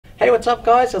Hey, what's up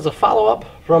guys? As a follow-up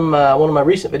from one of my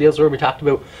recent videos where we talked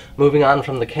about moving on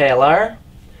from the KLR,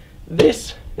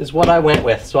 this is what I went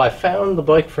with. So I found the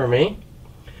bike for me.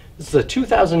 This is a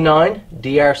 2009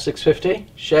 DR650.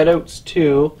 Shoutouts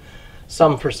to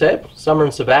Summer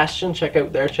and Sebastian. Check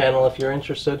out their channel if you're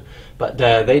interested. But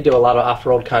they do a lot of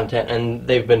off-road content and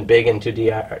they've been big into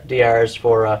DRs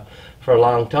for a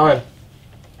long time.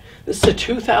 This is a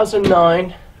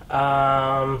 2009.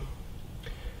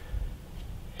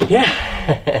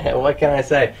 Yeah, what can I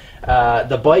say?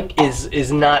 The bike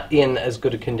is not in as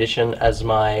good a condition as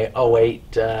my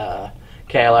 08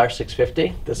 KLR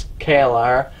 650. This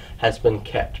KLR has been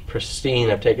kept pristine.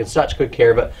 I've taken such good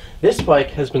care of it. This bike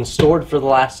has been stored for the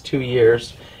last 2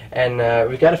 years, and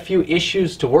we've got a few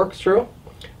issues to work through,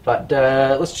 but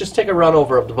let's just take a run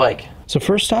over of the bike. So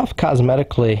first off,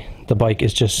 cosmetically, the bike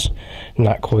is just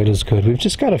not quite as good. We've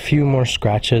just got a few more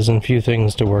scratches and a few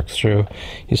things to work through.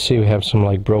 You see we have some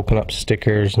like broken up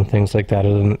stickers and things like that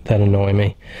that annoy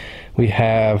me. We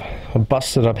have a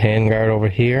busted up handguard over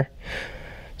here.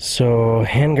 So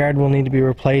handguard will need to be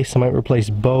replaced. I might replace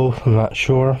both, I'm not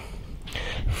sure.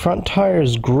 Front tire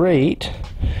is great,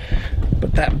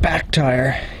 but that back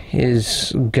tire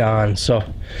is gone. So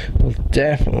we'll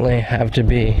definitely have to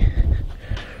be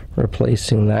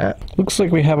replacing that. Looks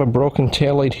like we have a broken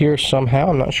taillight here somehow.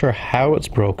 I'm not sure how it's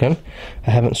broken.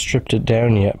 I haven't stripped it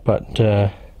down yet, but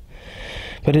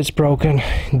it's broken.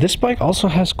 This bike also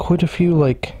has quite a few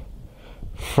like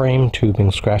frame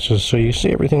tubing scratches. So you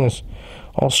see everything is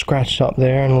all scratched up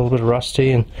there and a little bit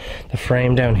rusty, and the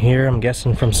frame down here, I'm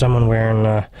guessing from someone wearing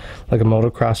like a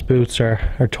motocross boots,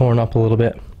 are torn up a little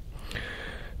bit.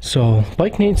 So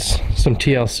bike needs some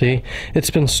TLC.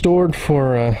 It's been stored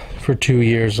for 2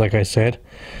 years, like I said.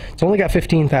 It's only got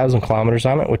 15,000 kilometers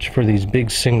on it, which for these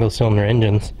big single-cylinder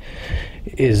engines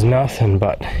is nothing,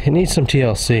 but it needs some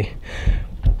TLC.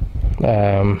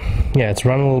 Yeah, it's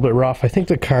running a little bit rough. I think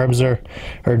the carbs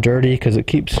are dirty because it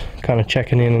keeps kind of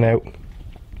checking in and out.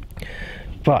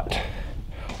 But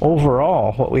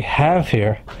overall, what we have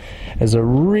here is a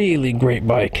really great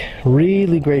bike.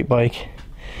 Really great bike.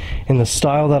 In the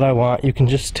style that I want. You can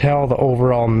just tell the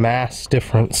overall mass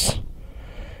difference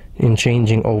in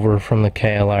changing over from the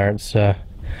KLR.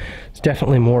 It's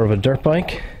definitely more of a dirt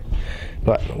bike,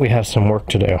 but we have some work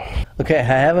to do. Okay, I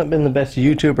haven't been the best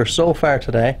YouTuber so far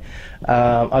today.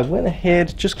 I went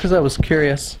ahead just because I was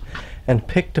curious and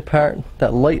picked apart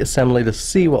that light assembly to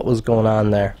see what was going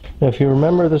on there. Now, if you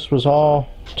remember, this was all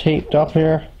taped up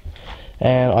here,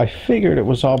 and I figured it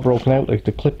was all broken out, like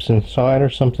the clips inside or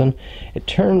something. It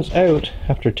turns out,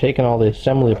 after taking all the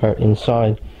assembly apart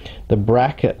inside, the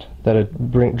bracket that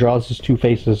it draws these two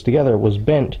faces together was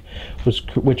bent,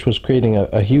 which was creating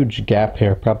a huge gap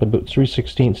here, probably about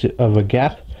 3/16 of a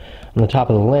gap on the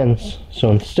top of the lens. So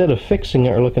instead of fixing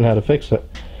it or looking how to fix it,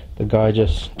 the guy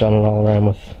just done it all around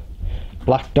with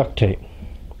black duct tape.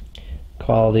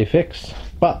 Quality fix,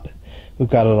 but we've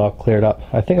got it all cleared up.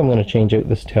 I think I'm going to change out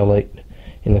this taillight.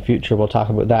 In the future we'll talk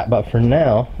about that, but for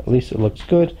now at least it looks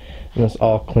good and it's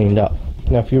all cleaned up.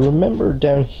 Now if you remember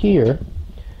down here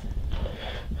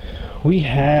we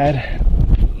had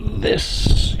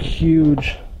this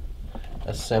huge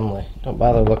assembly. Don't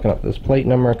bother looking up this plate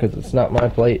number because it's not my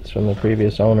plate, it's from the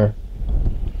previous owner.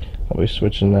 I'll be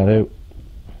switching that out.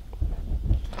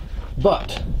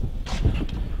 But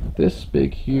this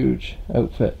big huge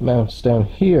outfit mounts down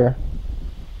here,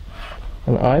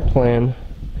 and I plan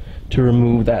to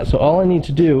remove that. So all I need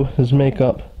to do is make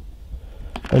up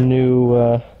a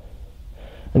new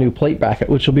plate bracket,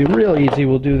 which will be real easy.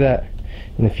 We'll do that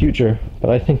in the future, but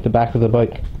I think the back of the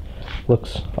bike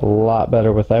looks a lot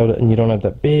better without it, and you don't have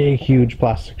that big huge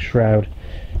plastic shroud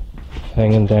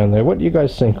hanging down there. What do you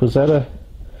guys think? Was that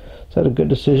a good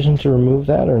decision to remove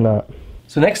that or not?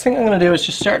 So next thing I'm going to do is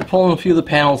just start pulling a few of the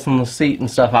panels and the seat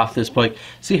and stuff off this bike.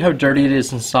 See how dirty it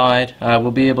is inside.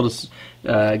 We'll be able to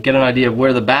get an idea of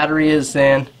where the battery is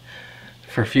then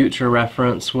for future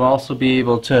reference. We'll also be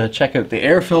able to check out the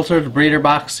air filter, the breather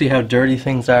box, see how dirty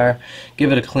things are,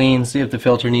 give it a clean, see if the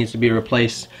filter needs to be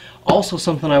replaced. Also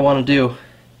something I want to do,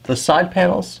 the side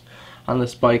panels on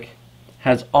this bike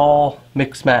has all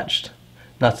mixed matched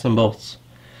nuts and bolts.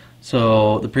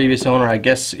 So the previous owner, I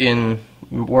guess in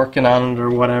working on it or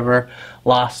whatever,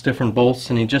 lost different bolts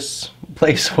and he just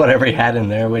placed whatever he had in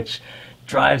there, which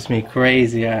drives me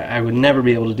crazy. I would never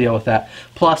be able to deal with that.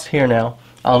 Plus here now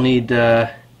I'll need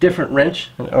a different wrench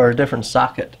or a different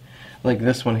socket. Like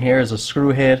this one here is a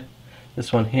screw head,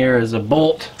 this one here is a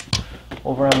bolt.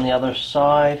 Over on the other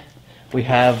side we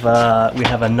have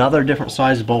another different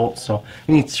size bolt, so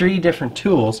we need 3 different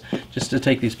tools just to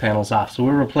take these panels off. So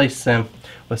we'll replace them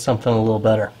with something a little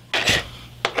better.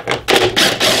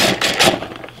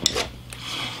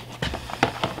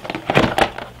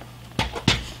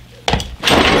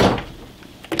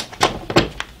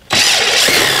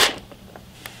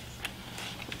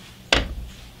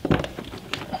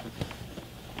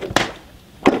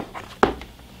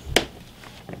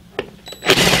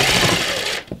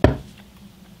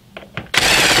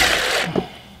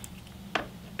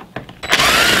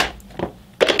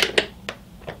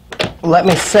 let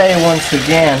me say once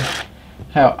again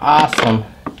how awesome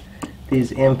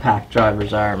these impact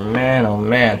drivers are. Man, oh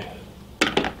man.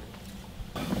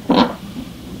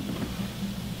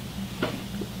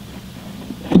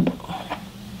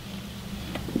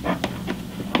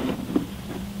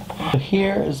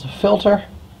 Here is the filter.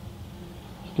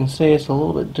 You can see it's a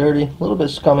little bit dirty, a little bit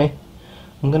scummy.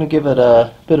 I'm going to give it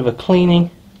a bit of a cleaning.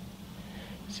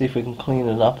 See if we can clean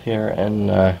it up here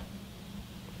and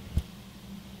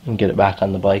get it back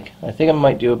on the bike. I think I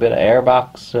might do a bit of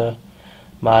airbox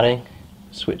modding.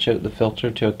 Switch out the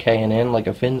filter to a K&N like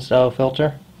a fin style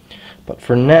filter. But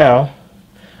for now,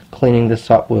 cleaning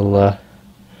this up will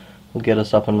get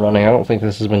us up and running. I don't think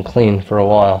this has been cleaned for a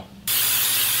while.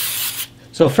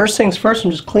 So first things first, I'm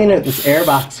just cleaning out this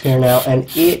airbox here now, and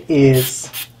it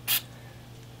is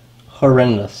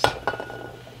horrendous.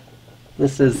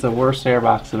 This is the worst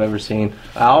airbox I've ever seen.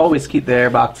 I always keep the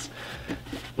airbox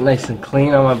nice and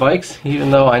clean on my bikes,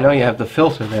 even though I know you have the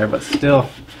filter there, but still,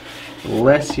 the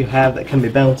less you have that can be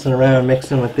bouncing around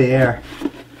mixing with the air.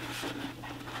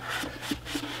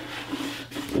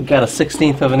 We've got a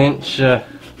 1/16 of an inch of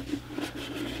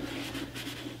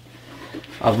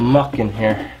muck in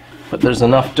here, but there's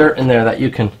enough dirt in there that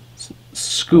you can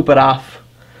scoop it off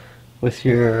with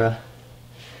your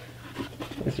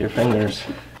fingers.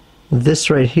 This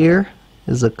right here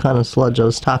is the kind of sludge I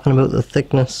was talking about, the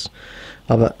thickness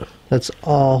of it. That's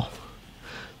all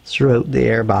throughout the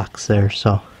airbox there,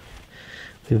 so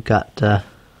we've got a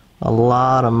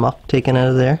lot of muck taken out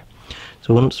of there.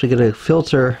 So once we get a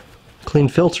clean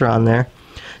filter on there,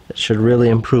 it should really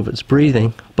improve its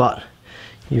breathing. But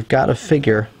you've got to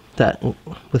figure that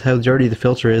with how dirty the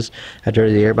filter is, how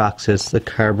dirty the airbox is, the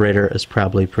carburetor is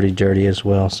probably pretty dirty as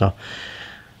well. So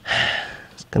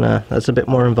that's a bit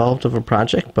more involved of a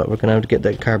project, but we're gonna have to get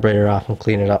that carburetor off and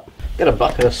clean it up. Got a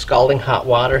bucket of scalding hot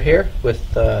water here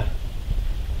with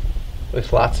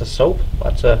lots of soap,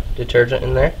 lots of detergent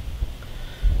in there.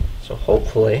 So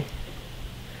hopefully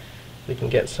we can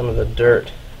get some of the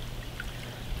dirt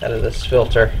out of this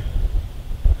filter,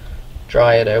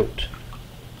 dry it out.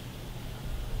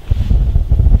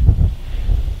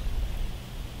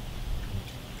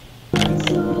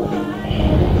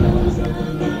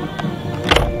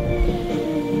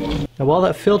 Now while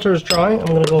that filter is drying, I'm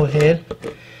going to go ahead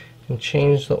and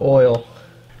change the oil.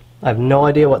 I have no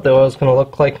idea what the oil is going to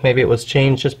look like. Maybe it was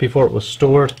changed just before it was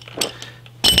stored.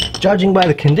 Judging by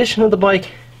the condition of the bike,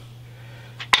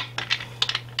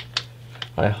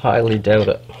 I highly doubt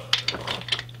it.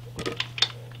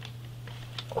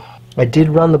 I did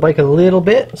run the bike a little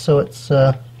bit, so it's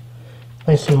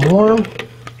nice and warm.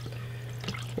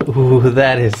 Ooh,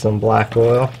 that is some black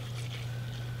oil.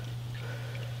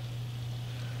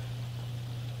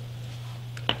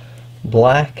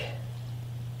 Black,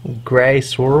 gray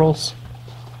swirls.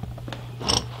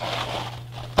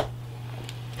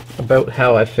 About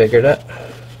how I figured it.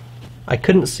 I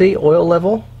couldn't see oil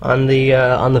level on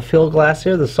the fill glass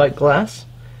here, the sight glass,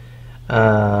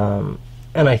 and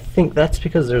I think that's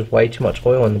because there's way too much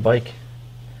oil in the bike.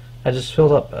 I just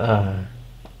filled up a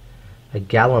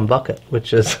gallon bucket,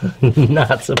 which is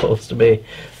not supposed to be.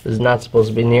 There's not supposed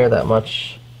to be near that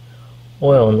much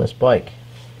oil in this bike,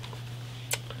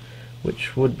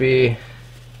 which would be,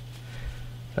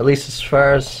 at least as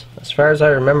far as I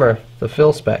remember, the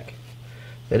fill spec.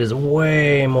 It is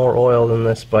way more oil than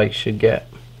this bike should get,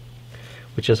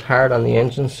 which is hard on the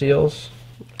engine seals.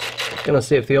 Gonna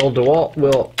see if the old DeWalt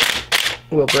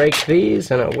will break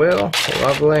these, and it will.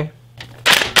 Lovely.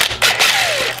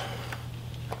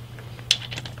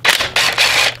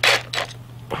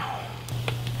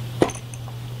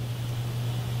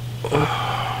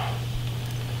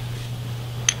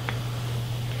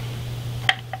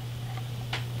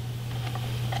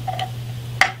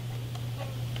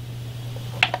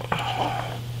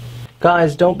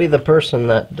 Guys, don't be the person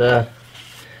that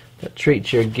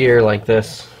treats your gear like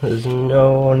this. There's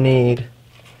no need.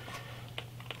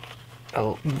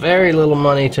 Very little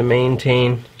money to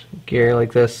maintain gear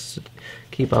like this.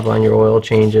 Keep up on your oil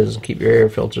changes, keep your air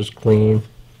filters clean.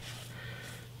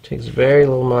 Takes very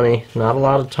little money, not a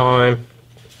lot of time.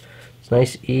 It's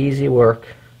nice, easy work.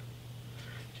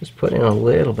 Just put in a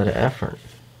little bit of effort.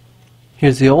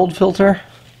 Here's the old filter.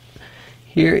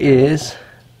 Here is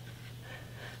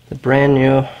the brand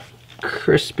new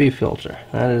crispy filter.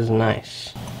 That is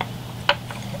nice.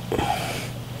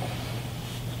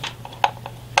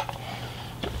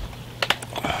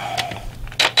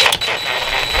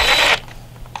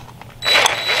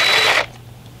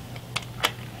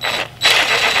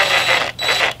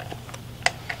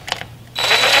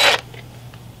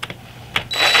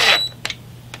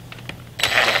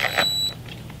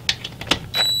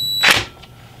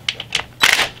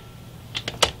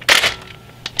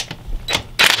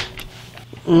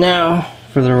 Now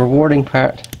for the rewarding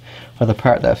part, or the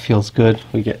part that feels good,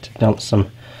 we get to dump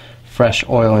some fresh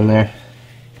oil in there.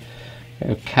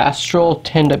 Castrol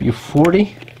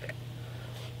 10W40.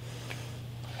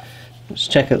 Let's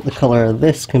check out the color of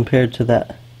this compared to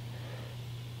that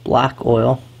black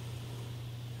oil.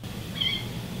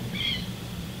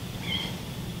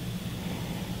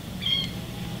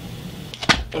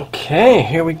 Okay,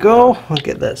 here we go. We'll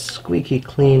get that squeaky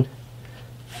clean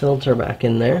filter back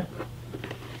in there.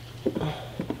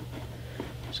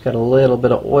 Just got a little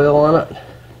bit of oil on it.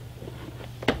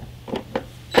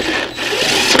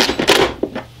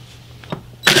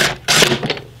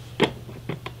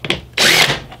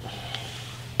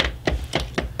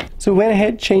 So we went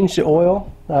ahead, changed the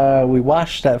oil, we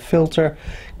washed that filter,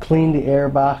 cleaned the air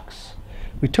box.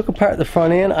 We took apart the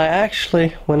front end. I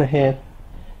actually went ahead,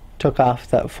 took off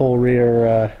that full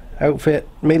rear outfit,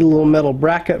 made a little metal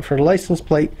bracket for the license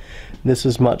plate. This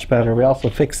is much better. We also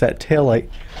fixed that tail light.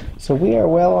 So we are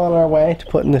well on our way to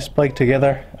putting this bike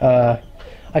together.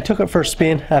 I took it for a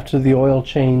spin after the oil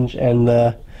change and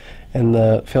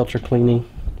the filter cleaning,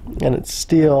 and it's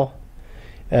still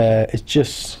it's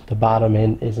just the bottom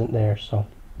end isn't there, so,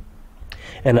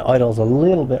 and the idle's a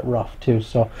little bit rough too,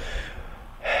 so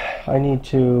I need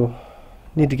to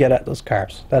get at those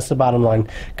carbs. That's the bottom line.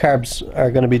 Carbs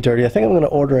are going to be dirty. I think I'm going to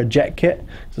order a jet kit,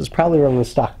 because it's probably running the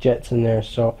stock jets in there,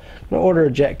 so I'm going to order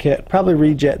a jet kit, probably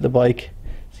rejet the bike,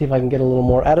 see if I can get a little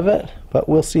more out of it, but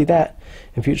we'll see that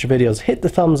in future videos. Hit the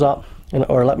thumbs up,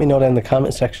 or let me know down in the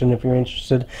comment section if you're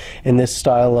interested in this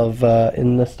style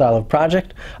of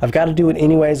project. I've got to do it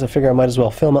anyways. I figure I might as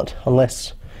well film it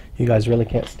unless you guys really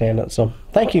can't stand it. So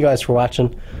thank you guys for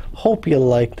watching. Hope you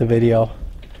liked the video.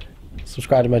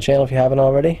 Subscribe to my channel if you haven't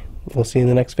already. We'll see you in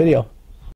the next video.